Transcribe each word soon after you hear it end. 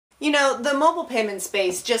You know, the mobile payment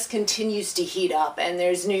space just continues to heat up, and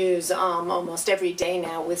there's news almost every day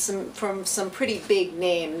now with some pretty big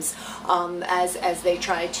names as they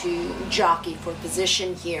try to jockey for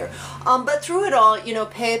position here. But through it all, you know,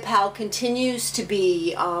 PayPal continues to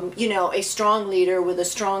be you know, a strong leader with a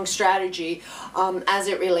strong strategy as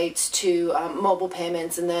it relates to mobile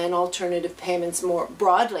payments and then alternative payments more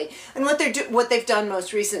broadly. And what they've done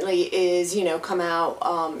most recently is, you know, come out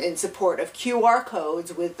in support of QR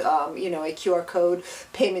codes with you know, a QR code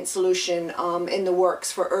payment solution in the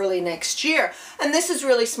works for early next year. And this is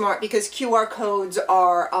really smart because QR codes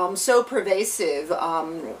are so pervasive,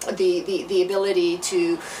 the ability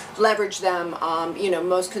to leverage them, you know,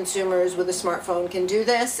 most consumers with a smartphone can do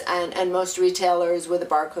this, and most retailers with a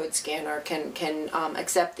barcode scanner can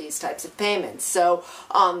accept these types of payments. So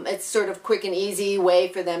it's sort of quick and easy way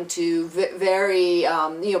for them to very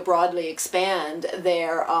you know, broadly expand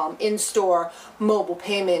their in-store mobile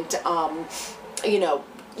payment you know,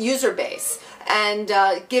 user base. And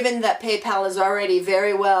given that PayPal is already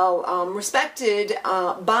very well respected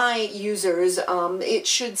by users, it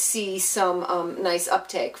should see some nice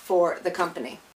uptake for the company.